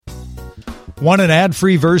Want an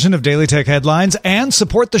ad-free version of Daily Tech Headlines and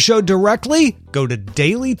support the show directly? Go to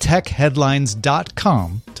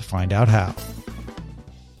dailytechheadlines.com to find out how.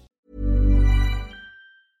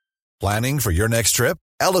 Planning for your next trip?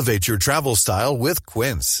 Elevate your travel style with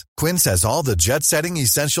Quince. Quince has all the jet-setting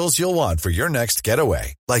essentials you'll want for your next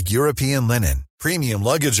getaway, like European linen, premium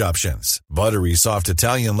luggage options, buttery soft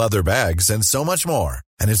Italian leather bags, and so much more.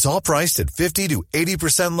 And it's all priced at 50 to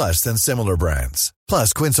 80% less than similar brands.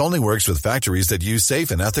 Plus, Quince only works with factories that use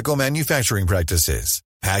safe and ethical manufacturing practices.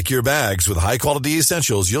 Pack your bags with high-quality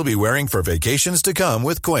essentials you'll be wearing for vacations to come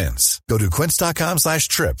with Quince. Go to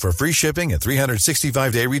quince.com/trip for free shipping and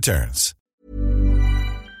 365-day returns.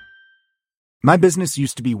 My business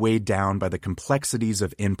used to be weighed down by the complexities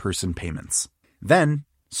of in-person payments. Then,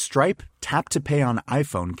 Stripe Tap to Pay on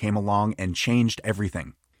iPhone came along and changed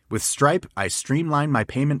everything. With Stripe, I streamlined my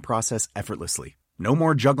payment process effortlessly. No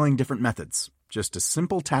more juggling different methods. Just a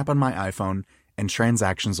simple tap on my iPhone and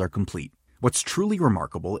transactions are complete. What's truly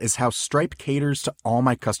remarkable is how Stripe caters to all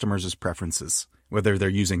my customers' preferences. Whether they're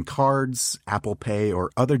using cards, Apple Pay,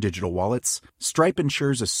 or other digital wallets, Stripe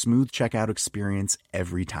ensures a smooth checkout experience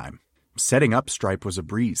every time. Setting up Stripe was a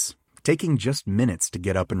breeze, taking just minutes to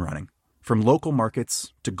get up and running. From local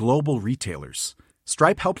markets to global retailers,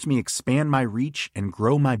 Stripe helped me expand my reach and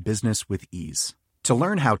grow my business with ease. To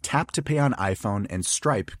learn how Tap to Pay on iPhone and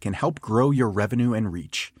Stripe can help grow your revenue and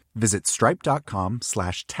reach, visit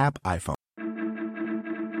stripe.com/tapiphone.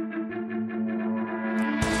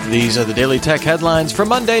 These are the Daily Tech headlines for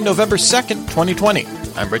Monday, November 2nd, 2020.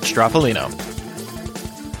 I'm Rich Stroffolino.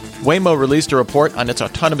 Waymo released a report on its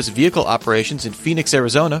autonomous vehicle operations in Phoenix,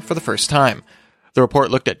 Arizona for the first time. The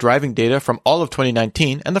report looked at driving data from all of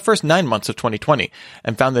 2019 and the first 9 months of 2020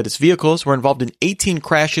 and found that its vehicles were involved in 18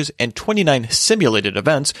 crashes and 29 simulated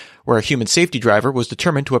events where a human safety driver was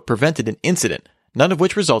determined to have prevented an incident, none of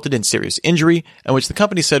which resulted in serious injury and which the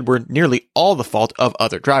company said were nearly all the fault of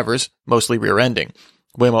other drivers, mostly rear-ending.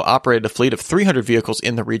 Waymo operated a fleet of 300 vehicles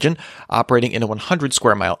in the region, operating in a 100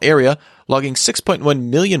 square mile area, logging 6.1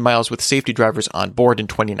 million miles with safety drivers on board in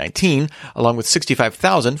 2019, along with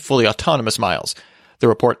 65,000 fully autonomous miles. The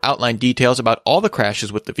report outlined details about all the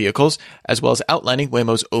crashes with the vehicles, as well as outlining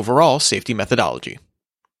Waymo's overall safety methodology.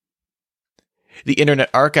 The Internet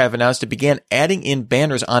Archive announced it began adding in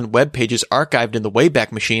banners on web pages archived in the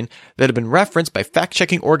Wayback Machine that have been referenced by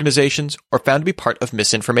fact-checking organizations or found to be part of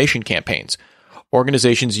misinformation campaigns.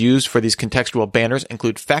 Organizations used for these contextual banners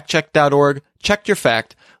include factcheck.org, Check Your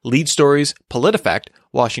Fact, Lead Stories, PolitiFact,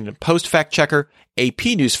 Washington Post Fact Checker,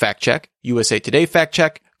 AP News Fact Check, USA Today Fact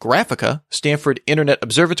Check, Graphica, Stanford Internet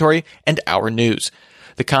Observatory, and Our News.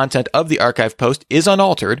 The content of the archive post is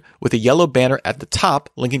unaltered, with a yellow banner at the top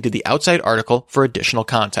linking to the outside article for additional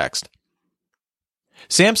context.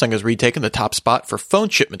 Samsung has retaken the top spot for phone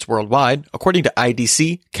shipments worldwide, according to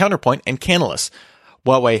IDC, Counterpoint, and Canalys.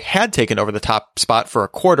 Huawei had taken over the top spot for a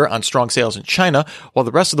quarter on strong sales in China, while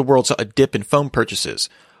the rest of the world saw a dip in phone purchases.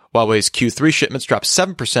 Huawei's Q3 shipments dropped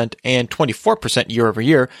 7% and 24% year over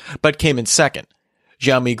year, but came in second.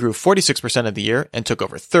 Xiaomi grew 46% of the year and took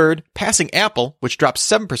over third, passing Apple, which dropped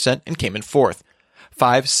 7% and came in fourth.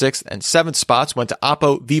 5th, 6th, and 7th spots went to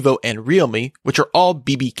Oppo, Vivo, and Realme, which are all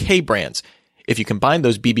BBK brands. If you combine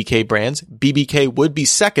those BBK brands, BBK would be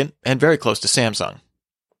second and very close to Samsung.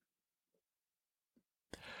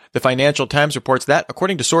 The Financial Times reports that,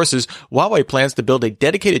 according to sources, Huawei plans to build a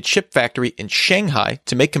dedicated chip factory in Shanghai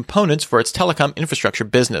to make components for its telecom infrastructure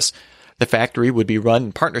business. The factory would be run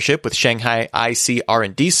in partnership with Shanghai IC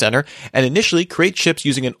R&D Center and initially create chips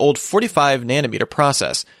using an old 45-nanometer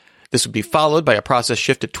process. This would be followed by a process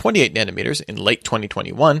shift to 28 nanometers in late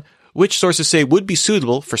 2021, which sources say would be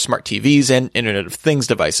suitable for smart TVs and Internet of Things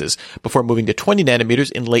devices, before moving to 20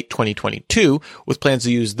 nanometers in late 2022, with plans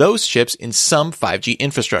to use those chips in some 5G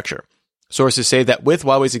infrastructure. Sources say that with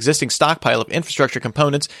Huawei's existing stockpile of infrastructure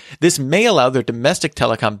components, this may allow their domestic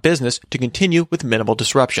telecom business to continue with minimal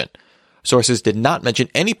disruption. Sources did not mention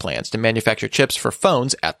any plans to manufacture chips for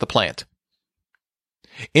phones at the plant.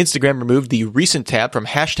 Instagram removed the recent tab from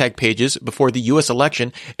hashtag pages before the U.S.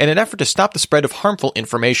 election in an effort to stop the spread of harmful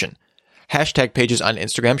information. Hashtag pages on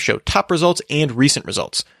Instagram show top results and recent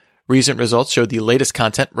results. Recent results show the latest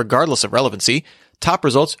content regardless of relevancy. Top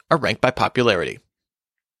results are ranked by popularity.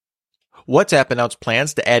 WhatsApp announced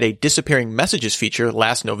plans to add a disappearing messages feature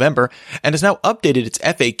last November and has now updated its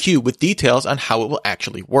FAQ with details on how it will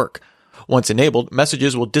actually work. Once enabled,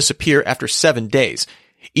 messages will disappear after 7 days.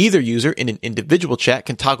 Either user in an individual chat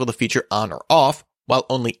can toggle the feature on or off, while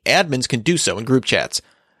only admins can do so in group chats.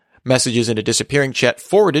 Messages in a disappearing chat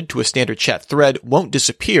forwarded to a standard chat thread won't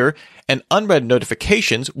disappear, and unread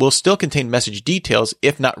notifications will still contain message details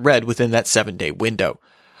if not read within that 7-day window.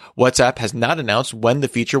 WhatsApp has not announced when the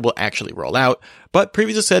feature will actually roll out, but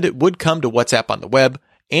previously said it would come to WhatsApp on the web,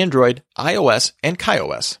 Android, iOS, and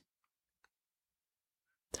KaiOS.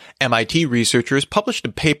 MIT researchers published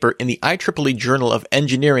a paper in the IEEE Journal of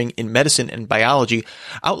Engineering in Medicine and Biology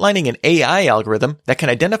outlining an AI algorithm that can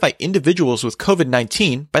identify individuals with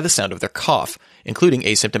COVID-19 by the sound of their cough, including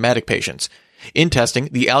asymptomatic patients. In testing,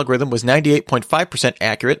 the algorithm was 98.5%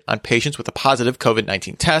 accurate on patients with a positive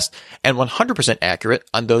COVID-19 test and 100% accurate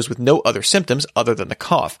on those with no other symptoms other than the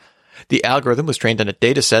cough. The algorithm was trained on a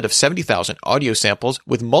dataset of 70,000 audio samples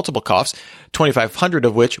with multiple coughs, 2,500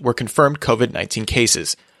 of which were confirmed COVID-19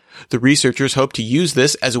 cases. The researchers hope to use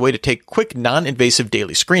this as a way to take quick non-invasive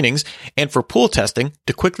daily screenings and for pool testing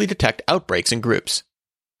to quickly detect outbreaks in groups.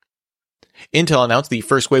 Intel announced the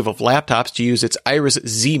first wave of laptops to use its Iris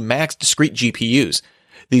Z Max discrete GPUs.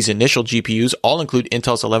 These initial GPUs all include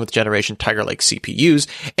Intel's 11th generation Tiger Lake CPUs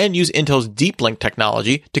and use Intel's Deep Link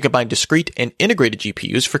technology to combine discrete and integrated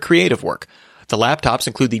GPUs for creative work. The laptops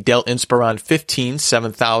include the Dell Inspiron 15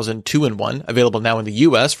 7000 2-in-1, available now in the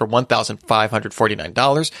US for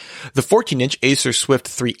 $1,549, the 14-inch Acer Swift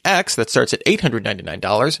 3X that starts at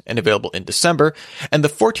 $899 and available in December, and the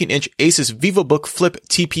 14-inch Asus VivoBook Flip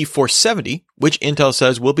TP470, which Intel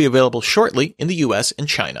says will be available shortly in the US and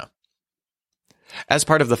China. As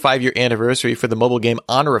part of the 5-year anniversary for the mobile game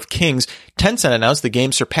Honor of Kings, Tencent announced the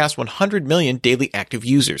game surpassed 100 million daily active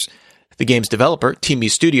users. The game's developer,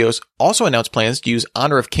 TiMi Studios, also announced plans to use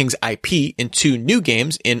Honor of Kings IP in 2 new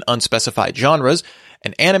games in unspecified genres,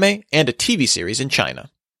 an anime and a TV series in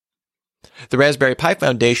China. The Raspberry Pi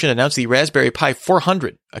Foundation announced the Raspberry Pi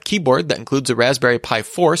 400, a keyboard that includes a Raspberry Pi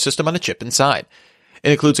 4 system on a chip inside.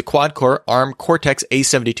 It includes a quad-core ARM Cortex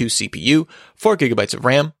A72 CPU, 4 GB of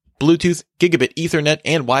RAM, Bluetooth, Gigabit Ethernet,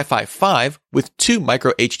 and Wi-Fi 5 with 2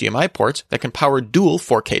 micro HDMI ports that can power dual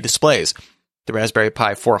 4K displays. The Raspberry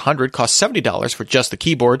Pi 400 costs $70 for just the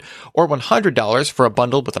keyboard, or $100 for a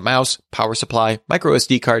bundle with a mouse, power supply, micro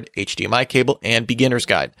SD card, HDMI cable, and beginner's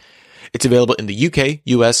guide. It's available in the UK,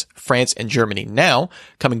 US, France, and Germany now,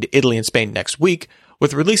 coming to Italy and Spain next week,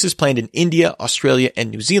 with releases planned in India, Australia,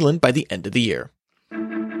 and New Zealand by the end of the year.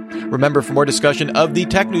 Remember, for more discussion of the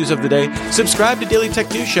tech news of the day, subscribe to Daily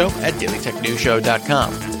Tech News Show at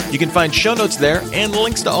dailytechnewsshow.com. You can find show notes there and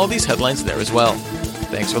links to all these headlines there as well.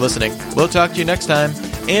 Thanks for listening. We'll talk to you next time.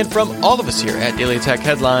 And from all of us here at Daily Tech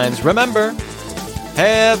Headlines, remember,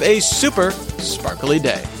 have a super sparkly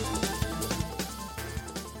day.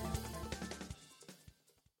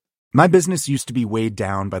 My business used to be weighed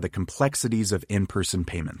down by the complexities of in-person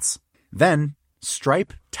payments. Then,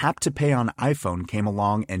 Stripe Tap to Pay on iPhone came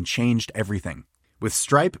along and changed everything. With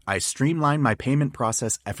Stripe, I streamlined my payment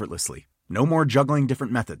process effortlessly. No more juggling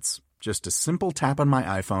different methods. Just a simple tap on my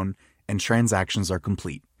iPhone and transactions are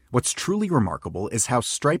complete. What's truly remarkable is how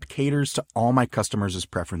Stripe caters to all my customers'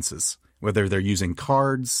 preferences. Whether they're using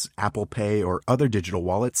cards, Apple Pay, or other digital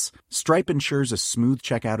wallets, Stripe ensures a smooth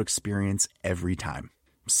checkout experience every time.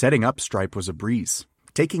 Setting up Stripe was a breeze,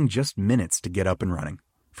 taking just minutes to get up and running.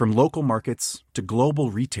 From local markets to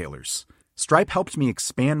global retailers, Stripe helped me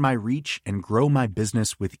expand my reach and grow my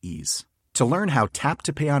business with ease. To learn how Tap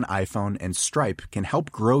to Pay on iPhone and Stripe can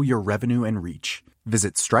help grow your revenue and reach,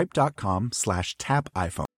 visit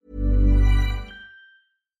stripe.com/tapiphone.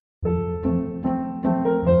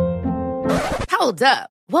 Hold up.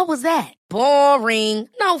 What was that? Boring.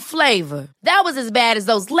 No flavor. That was as bad as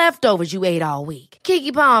those leftovers you ate all week.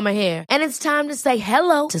 Keke Palmer here. And it's time to say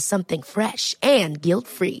hello to something fresh and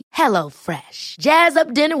guilt-free. Hello Fresh. Jazz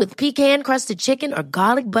up dinner with pecan-crusted chicken or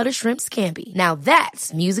garlic butter shrimp scampi. Now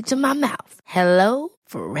that's music to my mouth. Hello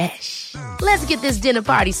Fresh. Let's get this dinner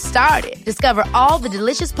party started. Discover all the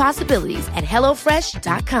delicious possibilities at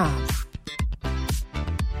HelloFresh.com.